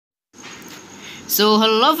So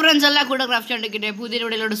hello friends, all good craft and ticket പുതിയ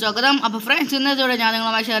വീഡിയോയിലോട്ട് സ്വാഗതം. അപ്പോൾ ഫ്രണ്ട്സ് ഇന്നത്തെ ഞാൻ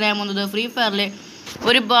നിങ്ങളുമായി ഷെയർ ചെയ്യാൻ പോകുന്നത് ഫ്രീ ഫയറിലെ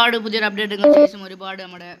ഒരുപാട് പുതിയ അപ്ഡേറ്റുകൾക്ക് ശേഷം ഒരുപാട്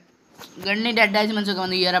നമ്മുടെ ഗണ്ണിൻ്റെ അറ്റാച്ച്മെൻറ്റ്സ് ഒക്കെ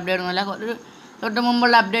വന്നു. ഈ ഒരു അപ്ഡേറ്റ് ഒന്നുമല്ല, തൊട്ട്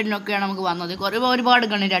മുമ്പുള്ള അപ്ഡേറ്റിനൊക്കെയാണ് നമുക്ക് വന്നത്. ഒരുപാട്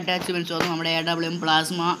ഗണ്ണിൻ്റെ അറ്റാച്ച്മെൻറ്റ്സ് വന്നു. നമ്മുടെ AWM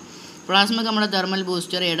പ്ലാസ്മക്ക് നമ്മുടെ തെർമൽ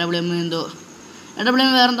ബൂസ്റ്റർ AWM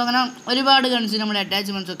വേറെന്തോ അങ്ങനെ ഒരുപാട് ഗൺസിന് നമ്മുടെ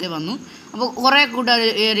അറ്റാച്ച്മെൻറ്റ്സ് ഒക്കെ വന്നു. അപ്പോൾ കുറേ കൂട്ടുകാർ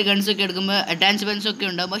ഈ ഒരു ഗൺസൊക്കെ എടുക്കുമ്പോൾ അറ്റാച്ച്മെൻറ്റ്സ് ഒക്കെ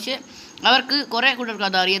ഉണ്ടാകും. പക്ഷേ അവർക്ക് കുറേ കൂട്ടർക്ക്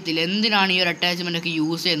അത് അറിയത്തില്ല എന്തിനാണ് ഈ ഒരു അറ്റാച്ച്മെൻ്റ് ഒക്കെ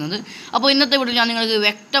യൂസ് ചെയ്യുന്നത്. അപ്പോൾ ഇന്നത്തെ വീഡിയോ ഞാൻ നിങ്ങൾക്ക്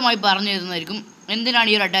വ്യക്തമായി പറഞ്ഞു തരുന്നതായിരിക്കും എന്തിനാണ്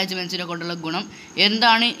ഈ ഒരു അറ്റാച്ച്മെൻറ്റ്സിനെ കൊണ്ടുള്ള ഗുണം,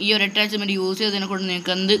 എന്താണ് ഈ ഒരു അറ്റാച്ച്മെൻറ്റ് യൂസ് ചെയ്തതിനെ കൊണ്ട്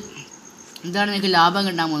നിങ്ങൾക്ക് എന്താണ് നിങ്ങൾക്ക് ലാഭം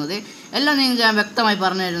കിട്ടാൻ പോകുന്നത്, എല്ലാം നിങ്ങൾക്ക് ഞാൻ വ്യക്തമായി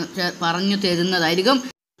പറഞ്ഞു തരുന്നതായിരിക്കും.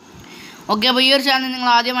 ഓക്കെ, അപ്പോൾ ഈ ഒരു ചാനൽ നിങ്ങൾ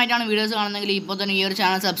ആദ്യമായിട്ടാണ് വീഡിയോസ് കാണുന്നതെങ്കിൽ ഇപ്പോൾ തന്നെ ഈ ഒരു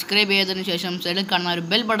ചാനൽ സബ്സ്ക്രൈബ് ചെയ്തതിന് ശേഷം സൈഡിൽ കാണുന്ന ഒരു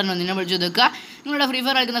ബെൽ ബട്ടൺ നിന്നെ വിളിച്ച് വെക്കുക. നിങ്ങളുടെ ഫ്രീ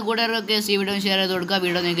ഫയർ കളിക്കുന്ന കൂട്ടുകാർക്കൊക്കെ ഈ വീഡിയോ ഷെയർ ചെയ്ത് കൊടുക്കുക.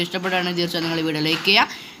 വീഡിയോ നിങ്ങൾക്ക് ഇഷ്ടപ്പെട്ടാണെങ്കിൽ തീർച്ചയായും നിങ്ങൾ വീഡിയോ ലൈക്ക് ചെയ്യുക.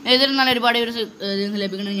 ഇതിൽ നല്ല ഒരുപാട് വീഡിയോസ് നിങ്ങൾക്ക്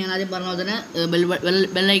ലഭിക്കണമെങ്കിൽ ഞാൻ ആദ്യം പറഞ്ഞ പോലെ തന്നെ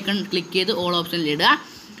ബെല്ലൈക്കൺ ക്ലിക്ക് ചെയ്ത് ഓൾ ഓപ്ഷനിൽ ഇടുക.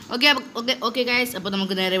 ഓക്കെ ഗൈസ്, അപ്പോൾ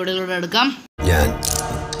നമുക്ക് നേരെ വീഡിയോയിലൂടെ എടുക്കാം. ഞാൻ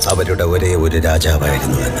അവരുടെ ഒരേ ഒരു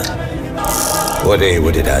രാജാവായിരുന്നുവെന്ന്, ഒരേ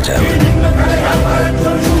ഒരു രാജാവ്.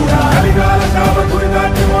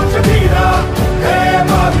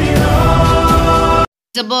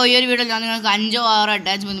 അപ്പോൾ ഈ ഒരു വീഡിയോയിൽ ഞാൻ നിങ്ങൾക്ക് 5-6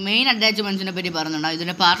 അറ്റാച്ച്മെൻറ്റ് മെയിൻ അറ്റാച്ച്മെൻറ്റ്സിനെ പറ്റി പറഞ്ഞിട്ടുണ്ടാകും.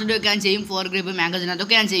 ഇതിൻ്റെ പാർട്ട് 2 ഒക്കെ ഞാൻ ചെയ്യും, 4 ഗ്രിപ്പ് മാഗസിൻ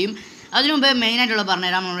അതൊക്കെ ഞാൻ ചെയ്യും. അതിനു മുമ്പ് മെയിനായിട്ടുള്ള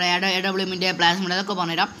പറഞ്ഞുതരാം. നമ്മുടെ AWMൻ്റെ പ്ലാസ്മയുടെ അതൊക്കെ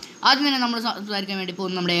പറഞ്ഞുതരാം. ആദ്യം തന്നെ നമ്മൾ സംസാരിക്കാൻ വേണ്ടി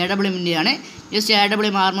പോകുന്നത് നമ്മുടെ AWMൻ്റെയാണ്. ജസ്റ്റ്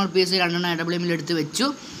AWM ആർമർ പീസ് 2 AWMൽ എടുത്ത് വെച്ചു.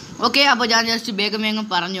 ഓക്കെ, അപ്പോൾ ഞാൻ ജസ്റ്റ് വേഗം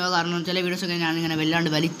പറഞ്ഞു പോകാം. കാരണം ചില വീഡിയോസൊക്കെ ഞാനിങ്ങനെ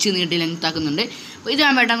വല്ലാണ്ട് വലിച്ച് നീട്ടി ലെങ്താക്കുന്നുണ്ട്. അപ്പോൾ ഇത്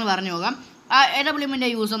ഞാൻ പെട്ടെന്ന് പറഞ്ഞു പോകാം. ആ AWMൻ്റെ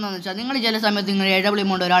യൂസ് എന്താണെന്ന് വെച്ചാൽ, നിങ്ങൾ ചില സമയത്ത് നിങ്ങൾ AWM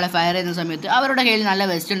കൊണ്ട് ഒരാളെ ഫയർ ചെയ്യുന്ന സമയത്ത് അവരുടെ കയ്യിൽ നല്ല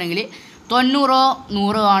വെസ്റ്റ് ഉണ്ടെങ്കിൽ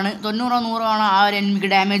 90-100 ആണ് ആ ഒരു എനിമിക്ക്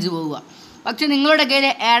ഡാമേജ് പോവുക. പക്ഷേ നിങ്ങളുടെ കയ്യിൽ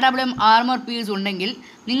AWM ആർമർ പീസ് ഉണ്ടെങ്കിൽ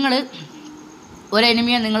നിങ്ങൾ ഒരു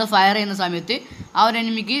എനിമിയെ നിങ്ങൾ ഫയർ ചെയ്യുന്ന സമയത്ത് ആ ഒരു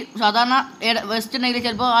എനിമിക്ക് സാധാരണ വെസ്റ്റ് ഉണ്ടെങ്കിൽ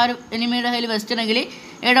ചിലപ്പോൾ ആ ഒരു എനിമിയുടെ കയ്യിൽ വെസ്റ്റ് ഉണ്ടെങ്കിൽ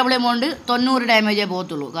AWM കൊണ്ട് 90 ഡാമേജേ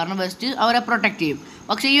പോകത്തുള്ളൂ. കാരണം വെസ്റ്റ് അവരെ പ്രൊട്ടക്റ്റ് ചെയ്യും.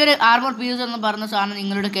 പക്ഷേ ഈ ഒരു ആർമർ പീസ് എന്ന് പറഞ്ഞ സാധനം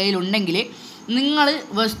നിങ്ങളുടെ കയ്യിലുണ്ടെങ്കിൽ, നിങ്ങൾ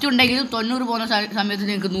വെസ്റ്റ് ഉണ്ടെങ്കിൽ 90 പോകുന്ന സമയത്ത്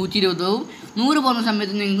നിങ്ങൾക്ക് 120 പോവും, 100 പോകുന്ന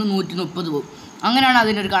സമയത്ത് നിങ്ങൾക്ക് 130 പോവും. അങ്ങനെയാണ്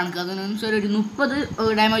അതിൻ്റെ ഒരു കണക്ക്. അതിനനുസരിച്ച് ഒരു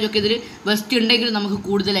 30 ഡാമേജൊക്കെ ഇതിൽ വെസ്റ്റ് ഉണ്ടെങ്കിൽ നമുക്ക്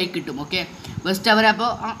കൂടുതലായി കിട്ടും. ഓക്കെ, വെസ്റ്റ് അവരെ അപ്പോൾ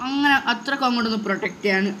അങ്ങനെ അത്രയ്ക്ക് അങ്ങോട്ടൊന്നും പ്രൊട്ടക്റ്റ്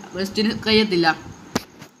ചെയ്യാൻ വെസ്റ്റിന് കഴിയത്തില്ല.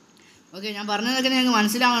 ഓക്കെ, ഞാൻ പറഞ്ഞതൊക്കെ നിങ്ങൾക്ക്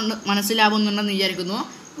മനസ്സിലാവുന്നുണ്ടെന്ന് വിചാരിക്കുന്നു.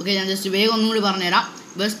 ഓക്കെ, ഞാൻ ജസ്റ്റ് വേഗം ഒന്നുകൂടി പറഞ്ഞുതരാം.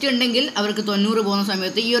 വെസ്റ്റ് ഉണ്ടെങ്കിൽ അവർക്ക് 90 പോകുന്ന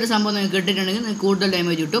സമയത്ത് ഈ ഒരു സംഭവം നിങ്ങൾക്ക് കിട്ടിയിട്ടുണ്ടെങ്കിൽ നിങ്ങൾക്ക് കൂടുതൽ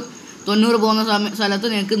ഡാമേജ് കിട്ടും. 90 പോകുന്ന സ്ഥലത്ത്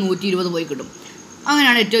നിങ്ങൾക്ക് 120 പോയി കിട്ടും.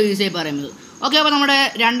 അങ്ങനെയാണ് ഏറ്റവും ഈസിയായി പറയുന്നത്. ഓക്കെ, അപ്പോൾ നമ്മുടെ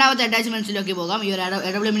രണ്ടാമത്തെ അറ്റാച്ച്മെൻറ്റ്സിലേക്ക് പോകാം. ഈ ഒരു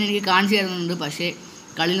AWMനെ എനിക്ക് കാണിച്ചു തരുന്നുണ്ട്. പക്ഷേ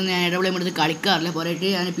കളിയിലൊന്നും ഞാൻ AWM എടുത്ത് കളിക്കാറില്ല. പോരായിട്ട്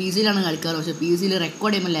ഞാൻ PC യിലാണ് കളിക്കാറ്. പക്ഷേ PC യിൽ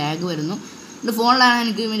റെക്കോർഡ് ചെയ്യുമ്പോൾ ലാഗ് വരുന്നു. എൻ്റെ ഫോണിലാണ്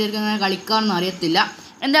എനിക്ക് അങ്ങനെ കളിക്കാറൊന്നും അറിയത്തില്ല.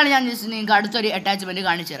 എന്താണ് ഞാൻ ജസ്റ്റ് നിങ്ങൾക്ക് അടുത്തൊരു അറ്റാച്ച്മെൻറ്റ്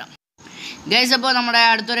കാണിച്ചു തരാം. ഗൈസ്, അപ്പോൾ നമ്മുടെ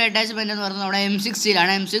അടുത്തൊരു അറ്റാച്ച്മെൻറ്റ് എന്ന് പറയുന്നത് നമ്മുടെ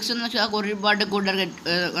M60ലാണ്. M6 എന്ന് വെച്ചാൽ ഒരുപാട് കൂട്ടുകാർക്ക്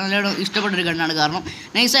നല്ലോണം ഇഷ്ടപ്പെട്ടൊരു ഗണ്ണാണ്. കാരണം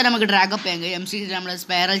നൈസായിട്ട് നമുക്ക് ട്രാക്കപ്പ് ചെയ്യാൻ കഴിയും. M60 നമ്മുടെ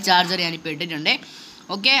സ്പൈറൽ ചാർജർ ഞാനിപ്പോൾ ഇട്ടിട്ടുണ്ട്.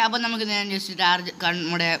 ഓക്കെ, അപ്പോൾ നമുക്ക് ഞാൻ ജസ്റ്റ്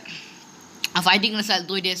നമ്മുടെ ഫൈറ്റിംഗ്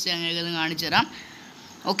സ്ഥലത്ത് പോയി ജസ്റ്റ് ഞങ്ങൾക്ക് കാണിച്ചു തരാം.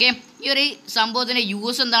 ഓക്കെ, ഈ ഒരു സംഭവത്തിൻ്റെ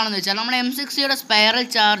യൂസ് എന്താണെന്ന് വെച്ചാൽ, നമ്മുടെ M60യുടെ സ്പൈറൽ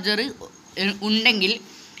ചാർജർ ഉണ്ടെങ്കിൽ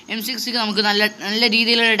M60ക്ക് നമുക്ക് നല്ല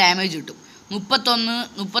രീതിയിലുള്ള ഡാമേജ് കിട്ടും.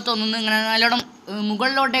 31 ഇങ്ങനെ നല്ലോണം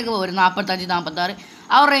മുകളിലോട്ടേക്ക് പോകും. 45-46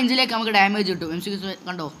 ആ ഒരു റേഞ്ചിലേക്ക് നമുക്ക് ഡാമേജ് കിട്ടും. M60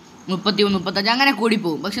 കണ്ടോ 30-35 അങ്ങനെ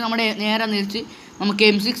കൂടിപ്പോകും. പക്ഷേ നമ്മുടെ നേരെ തിരിച്ച് നമുക്ക്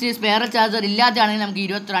M60 സ്പെയർ ചാർജർ ഇല്ലാത്തതാണെങ്കിൽ നമുക്ക്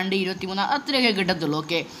 22-23 അത്രയൊക്കെ കിട്ടത്തുള്ളൂ.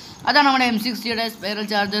 ഓക്കെ, അതാണ് നമ്മുടെ M60യുടെ സ്പെയർ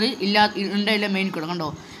ചാർജർ ഉണ്ടല്ല മെയിൻ കൂടെ. കണ്ടോ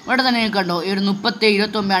ഇവിടെ തന്നെ കണ്ടോ ഈ ഒരു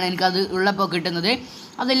 30-29 എനിക്കത് ഉള്ളപ്പോൾ കിട്ടുന്നത്.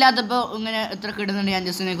 അതില്ലാത്തപ്പോൾ ഇങ്ങനെ എത്ര കിട്ടുന്നുണ്ട് ഞാൻ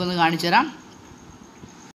ജസ്റ്റ് നിങ്ങൾക്കൊന്ന് കാണിച്ചു തരാം.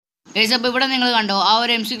 ഗൈസ്, അപ്പോൾ ഇവിടെ നിങ്ങൾ കണ്ടോ ആ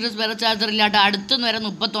ഒരു M60 സ്പെയർ ചാർജർ ഇല്ലാത്ത അടുത്തുനിന്ന് വരെ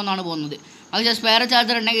 31 പോകുന്നത്. പക്ഷേ സ്പെയർ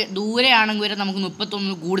ചാർജർ ഉണ്ടെങ്കിൽ ദൂരെയാണെങ്കിൽ വരെ നമുക്ക്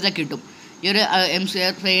 31 കൂടുതൽ കിട്ടും. ഈ ഒരു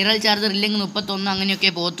സ്പെയർ ചാർജർ ഇല്ലെങ്കിൽ 31 അങ്ങനെയൊക്കെ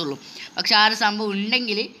പോകത്തുള്ളൂ. പക്ഷേ ആ ഒരു സംഭവം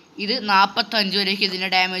ഉണ്ടെങ്കിൽ ഇത് 45 വരെയൊക്കെ ഇതിൻ്റെ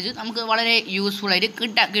ഡാമേജ് നമുക്ക് വളരെ യൂസ്ഫുള്ളായിട്ട്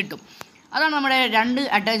കിട്ടും. അതാണ് നമ്മുടെ 2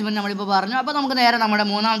 അറ്റാച്ച്മെൻറ്റ് നമ്മളിപ്പോൾ പറഞ്ഞു. അപ്പോൾ നമുക്ക് നേരെ നമ്മുടെ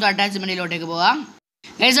മൂന്നാമത്തെ അറ്റാച്ച്മെൻറ്റിലോട്ടേക്ക് പോകാം.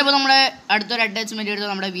 ഗൈസ്, അപ്പോൾ നമ്മുടെ അടുത്തൊരു അറ്റാച്ച്മെൻറ്റ്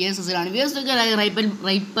എടുത്തത് നമ്മുടെ VSSലാണ്. VSS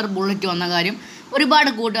റൈപ്പർ ബുള്ളറ്റ് വന്ന കാര്യം ഒരുപാട്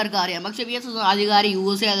കൂട്ടുകാർക്ക് അറിയാം. പക്ഷേ VSS അധികാരം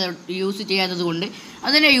യൂസ് ചെയ്യാത്തത് കൊണ്ട്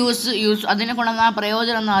അതിനെ കൊണ്ടുവന്ന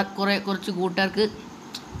പ്രയോജനം കുറച്ച് കൂട്ടുകാർക്ക്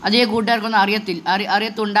അധികം കൂട്ടുകാർക്കൊന്നും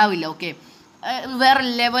അറിയത്തുണ്ടാവില്ല. ഓക്കെ, വേറെ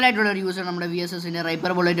ലെവലായിട്ടുള്ളൊരു യൂസാണ് നമ്മുടെ VSSൻ്റെ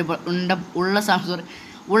റൈപ്പർ ബുള്ളറ്റ്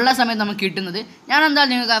ഉള്ള സമയത്ത് നമുക്ക് കിട്ടുന്നത്. ഞാൻ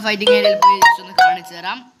എന്തായാലും നിങ്ങൾക്ക് ആ ഫൈറ്റിംഗ് ഏരിയയിൽ പോയി ജസ്റ്റ് ഒന്ന് കാണിച്ചു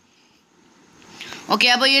തരാം. ഓക്കെ,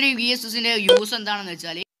 അപ്പോൾ ഈ ഒരു VSSൻ്റെ യൂസ് എന്താണെന്ന്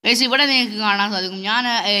വെച്ചാൽ, ഇവിടെ നിങ്ങൾക്ക് കാണാൻ സാധിക്കും. ഞാൻ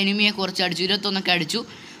എനിമിയെ കുറച്ച് അടിച്ചു, 21 അടിച്ചു.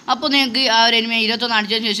 അപ്പോൾ നിങ്ങൾക്ക് ആ ഒരു എനിമിയെ 21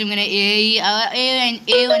 അടിച്ചതിന് ശേഷം ഇങ്ങനെ A5 ആ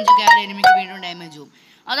ഒരു എനിമിക്ക് വീണ്ടും ഡാമേജ് പോകും.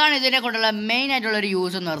 അതാണ് ഇതിനെ കൊണ്ടുള്ള മെയിനായിട്ടുള്ളൊരു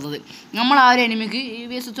യൂസ് എന്ന് പറയുന്നത്. നമ്മൾ ആ ഒരു എനിമിക്ക് ഈ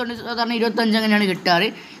VS കൊണ്ട് സാധാരണ 25 അങ്ങനെയാണ് കിട്ടാറ്.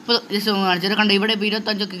 ഇപ്പോൾ ജസ്റ്റ് കാണിച്ചത് കണ്ട ഇവിടെ ഇപ്പോൾ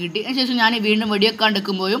 25 കിട്ടി. അതിനുശേഷം ഞാൻ വീണ്ടും വെടിയൊക്കെ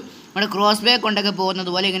എടുക്കുമ്പോഴും നമ്മുടെ ക്രോസ് ബേ കൊണ്ടൊക്കെ പോകുന്നത്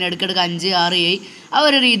പോലെ ഇങ്ങനെ ഇടയ്ക്കിടയ്ക്ക് 5, 6, 7 ആ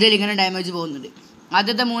ഒരു രീതിയിൽ ഇങ്ങനെ ഡാമേജ് പോകുന്നുണ്ട്.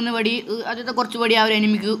 ആദ്യത്തെ കുറച്ച് വടി ആ ഒരു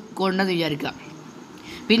എനിമിക്ക് കൊണ്ടെന്ന് വിചാരിക്കുക.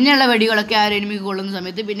 പിന്നെയുള്ള വെടികളൊക്കെ ആ ഒരു എനിമിക്ക് കൊള്ളുന്ന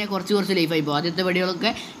സമയത്ത് പിന്നെ കുറച്ച് ലൈഫായി പോകും. ആദ്യത്തെ വെടികളൊക്കെ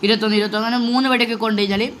 21 അങ്ങനെ 3 വെടിയൊക്കെ കൊണ്ടു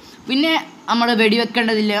കഴിഞ്ഞാൽ പിന്നെ നമ്മൾ വെടി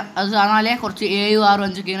വെക്കേണ്ടതില്ല. അത് സാധാരണ കുറച്ച് 7, 6,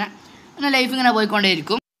 5 ഇങ്ങനെ ലൈഫ് ഇങ്ങനെ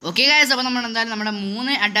പോയിക്കൊണ്ടേയിരിക്കും. ഓക്കെ ഗൈസ്, അപ്പോൾ നമ്മൾ എന്തായാലും നമ്മുടെ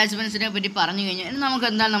 3 അറ്റാച്ച്മെൻറ്റ്സിനെ പറ്റി പറഞ്ഞു കഴിഞ്ഞാൽ ഇനി നമുക്ക്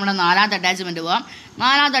എന്തായാലും നമ്മുടെ 4ാമത്തെ അറ്റാച്ച്മെൻറ്റ് പോകാം.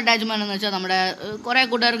 4ാമത്തെ അറ്റാച്ച്മെൻറ്റ് എന്ന് വെച്ചാൽ നമ്മുടെ കുറേ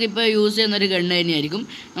കൂട്ടുകാർക്ക് ഇപ്പോൾ യൂസ് ചെയ്യുന്നൊരു ഗണ്ണ് തന്നെയായിരിക്കും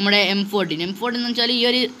നമ്മുടെ M14 എന്ന് വെച്ചാൽ ഈ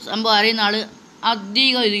ഒരു സംഭവം അറിയുന്ന ആൾ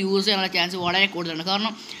അധികം ഇത് യൂസ് ചെയ്യാനുള്ള ചാൻസ് വളരെ കൂടുതലാണ്.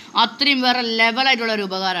 കാരണം അത്രയും വേറെ ലെവലായിട്ടുള്ളൊരു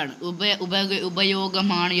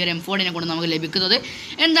ഉപയോഗമാണ് ഈ ഒരു M14 കൊണ്ട് നമുക്ക് ലഭിക്കുന്നത്.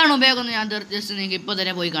 എന്താണ് ഉപയോഗം എന്ന് ഞാൻ ജസ്റ്റ് നിങ്ങൾക്ക് ഇപ്പോൾ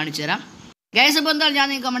തന്നെ പോയി കാണിച്ചു തരാം. ഗൈസ്, അപ്പോൾ എന്തായാലും ഞാൻ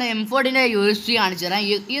നിങ്ങൾക്ക് നമ്മുടെ M14 യൂസ് കാണിച്ചു തരാം.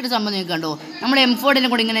 ഈ ഒരു സംഭവം നിങ്ങൾക്ക് കണ്ടോ, നമ്മുടെ M14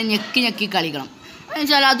 കൂടെ ഇങ്ങനെ ഞെക്കി കളിക്കണം.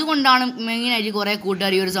 എന്നുവെച്ചാൽ അതുകൊണ്ടാണ് മെയിനായിട്ട് കുറേ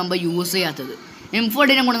കൂട്ടുകാർ ഈ ഒരു സംഭവം യൂസ് ചെയ്യാത്തത്.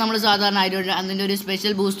 M14 കൊണ്ട് നമ്മൾ സാധാരണ അതിൻ്റെ ഒരു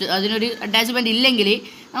സ്പെഷ്യൽ ബൂസ്റ്റ് അതിനൊരു അറ്റാച്ച്മെൻറ്റ് ഇല്ലെങ്കിൽ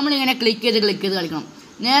നമ്മളിങ്ങനെ ക്ലിക്ക് ചെയ്ത് കളിക്കണം.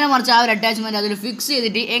 നേരെ മറിച്ച് ആ ഒരു അറ്റാച്ച്മെൻറ്റ് അതിൽ ഫിക്സ്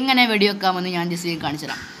ചെയ്തിട്ട് എങ്ങനെ വെടിവെക്കാമെന്ന് ഞാൻ ജസ്റ്റ് കാണിച്ചു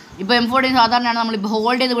തരാം. ഇപ്പോൾ M14 സാധാരണയാണ് നമ്മളിപ്പോൾ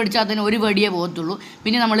ഹോൾഡ് ചെയ്ത് പിടിച്ചാൽ തന്നെ ഒരു വെടിയേ പോകത്തുള്ളൂ.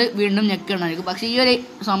 പിന്നെ നമ്മൾ വീണ്ടും ഞെക്കണമായിരിക്കും. പക്ഷേ ഈ ഒരു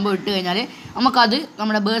സംഭവം ഇട്ട് കഴിഞ്ഞാൽ നമുക്കത്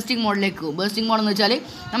നമ്മുടെ ബേസ്റ്റിംഗ് മോഡിലേക്ക് പോകും. ബേസ്റ്റിംഗ് മോഡെന്ന് വെച്ചാൽ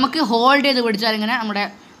നമുക്ക് ഹോൾഡ് ചെയ്ത് പിടിച്ചാൽ ഇങ്ങനെ നമ്മുടെ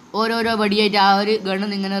ഓരോരോ വെടിയായിട്ട് ആ ഒരു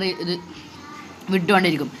ഗണ്ണ് ഇങ്ങനെ ഇത്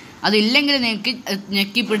വിട്ടുകൊണ്ടിരിക്കും. അതില്ലെങ്കിൽ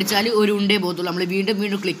ഞെക്കി പിടിച്ചാൽ ഒരു ഉണ്ടേ പോകത്തുള്ളൂ. നമ്മൾ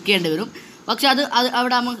വീണ്ടും ക്ലിക്ക് ചെയ്യേണ്ടി വരും. പക്ഷെ അത്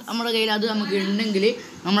അവിടെ നമ്മുടെ കയ്യിൽ അത് നമുക്ക് ഉണ്ടെങ്കിൽ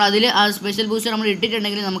നമ്മളതിൽ ആ സ്പെഷ്യൽ ബൂസ്റ്റർ നമ്മൾ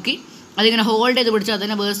ഇട്ടിട്ടുണ്ടെങ്കിൽ നമുക്ക് അതിങ്ങനെ ഹോൾഡ് ചെയ്ത് പിടിച്ചാൽ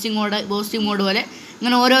അതിനെ ബേസ്റ്റിംഗ് മോഡ് പോലെ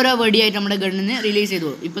ഇങ്ങനെ ഓരോരോ വെടിയായിട്ട് നമ്മുടെ ഗണ്ണിന് റിലീസ് ചെയ്തു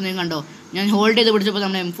പോകും. ഇപ്പോൾ നിങ്ങൾ കണ്ടോ, ഞാൻ ഹോൾഡ് ചെയ്ത് പിടിച്ചപ്പോൾ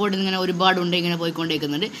നമ്മുടെ M14 ഇങ്ങനെ ഒരുപാടുണ്ട് ഇങ്ങനെ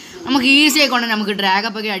പോയിക്കൊണ്ടിരിക്കുന്നുണ്ട്. നമുക്ക് ഈസി ആയിക്കൊണ്ട് നമുക്ക്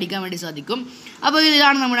ഡ്രാഗപ്പൊക്കെ അടിക്കാൻ വേണ്ടി സാധിക്കും. അപ്പോൾ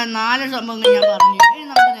ഇതാണ് നമ്മുടെ 4 സംഭവങ്ങൾ ഞാൻ പറഞ്ഞു. ഇനി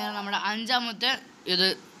നമുക്ക് നേരെ നമ്മുടെ 5ാമത്തെ ഇത്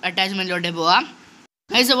അറ്റാച്ച്മെൻറ്റിലോട്ടേ പോകാം.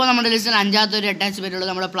 ഗൈസ്, അപ്പോൾ നമ്മുടെ ലിസ്റ്റിൽ 5ാമത്തെ ഒരു അറ്റാച്ച്മെൻറ്റ് ഉള്ളത്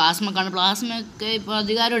നമ്മുടെ പ്ലാസ്മക്കാണ്. പ്ലാസ്മയൊക്കെ ഇപ്പോൾ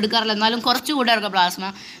അധികാരം എടുക്കാറില്ല, എന്നാലും കുറച്ച് കൂട്ടുകാർക്ക് പ്ലാസ്മ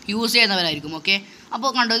യൂസ് ചെയ്യുന്നവരായിരിക്കും. ഓക്കെ, അപ്പോൾ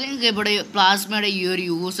കണ്ടോ, നിങ്ങൾക്ക് ഇവിടെ പ്ലാസ്മയുടെ ഈ ഒരു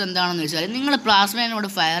യൂസ് എന്താണെന്ന് വെച്ചാൽ നിങ്ങൾ പ്ലാസ്മേനോട്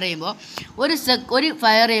ഫയർ ചെയ്യുമ്പോൾ ഒരു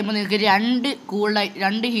ഫയർ ചെയ്യുമ്പോൾ നിങ്ങൾക്ക്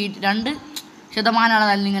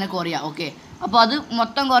 2% അതിലിങ്ങനെ കുറയുക. ഓക്കെ, അപ്പോൾ അത്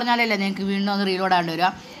മൊത്തം കുറഞ്ഞാലല്ലേ നിങ്ങൾക്ക് വീണ്ടും ഒന്ന് റീലോഡ് ആകേണ്ടി വരിക.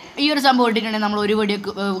 ഈ ഒരു സംഭവം ഇട്ടിട്ടുണ്ടെങ്കിൽ നമ്മൾ ഒരു വെടി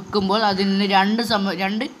വെക്കുമ്പോൾ അതിന്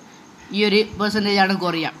 2% ഈ ഒരു പെർസെൻറ്റേജാണ്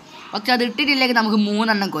കുറയുക. പക്ഷെ അത് ഇട്ടിട്ടില്ലെങ്കിൽ നമുക്ക്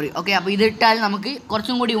 3 കുറയും. ഓക്കെ, അപ്പോൾ ഇതിട്ടാൽ നമുക്ക്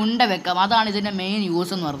കുറച്ചും കൂടി ഉണ്ട വെക്കാം. അതാണ് ഇതിൻ്റെ മെയിൻ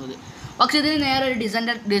യൂസ് എന്ന് പറയുന്നത്. പക്ഷെ ഇതിന് നേരെ ഒരു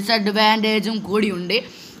ഡിസഡ്വാൻറ്റേജും കൂടിയുണ്ട്.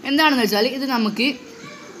 എന്താണെന്ന് വെച്ചാൽ ഇത്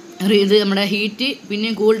നമ്മുടെ ഹീറ്റ്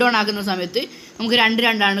പിന്നെയും കൂൾ ഡൗൺ ആക്കുന്ന സമയത്ത് നമുക്ക്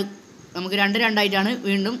 2-2ആയിട്ടാണ്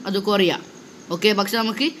വീണ്ടും അത് കുറയുക. ഓക്കെ, പക്ഷെ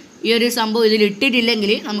നമുക്ക് ഈ ഒരു സംഭവം ഇതിൽ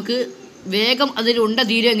ഇട്ടിട്ടില്ലെങ്കിൽ നമുക്ക് വേഗം അതിൽ ഉണ്ട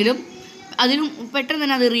തീരുമെങ്കിലും അതിനും പെട്ടെന്ന്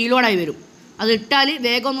തന്നെ അത് റീലോഡായി വരും. അത് ഇട്ടാൽ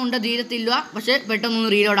വേഗമൊന്നും ഉണ്ട തീരത്തില്ല, പക്ഷേ പെട്ടെന്നൊന്നും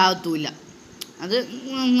റീലോഡ് ആകത്തുമില്ല. അത്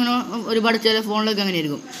ഇങ്ങനെ ഒരുപാട് ചില ഫോണിലൊക്കെ അങ്ങനെ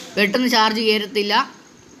ആയിരിക്കും, പെട്ടെന്ന് ചാർജ് കയറത്തില്ല,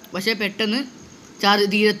 പക്ഷേ പെട്ടെന്ന് ചാർജ്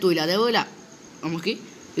തീരത്തുമില്ല. അതേപോലെ നമുക്ക്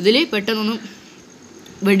ഇതിൽ പെട്ടെന്നൊന്നും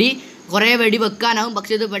കുറേ വെടി വെക്കാനാവും,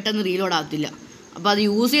 പക്ഷേ ഇത് പെട്ടെന്ന് റീലോഡ് ആകത്തില്ല. അപ്പോൾ അത്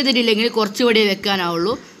യൂസ് ചെയ്തിട്ടില്ലെങ്കിൽ കുറച്ച് വെടിയേ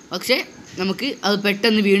വെക്കാനാവുള്ളൂ, പക്ഷേ നമുക്ക് അത്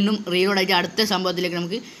പെട്ടെന്ന് വീണ്ടും റീലോഡായിട്ട് അടുത്ത സംഭവത്തിലേക്ക്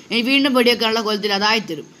നമുക്ക് വീണ്ടും വെടിവെക്കാനുള്ള കോലത്തിൽ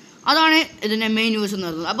അതായിത്തരും. അതാണ് ഇതിൻ്റെ മെയിൻ യൂസ് എന്ന്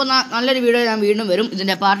പറയുന്നത്. അപ്പോൾ നല്ലൊരു വീഡിയോ ഞാൻ വീണ്ടും വരും.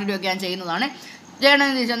 ഇതിൻ്റെ പാർട്ട് 2 ഒക്കെ ഞാൻ ചെയ്യുന്നതാണ്.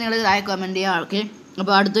 ചെയ്യണമെന്ന് ചോദിച്ചാൽ നിങ്ങൾ താഴെ കമൻറ്റ് ചെയ്യുക. ഓക്കെ,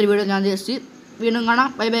 അപ്പോൾ അടുത്തൊരു വീഡിയോ ഞാൻ ജസ്റ്റ് വീണ്ടും കാണാം.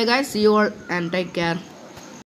 Bye bye guys, see you all and take care.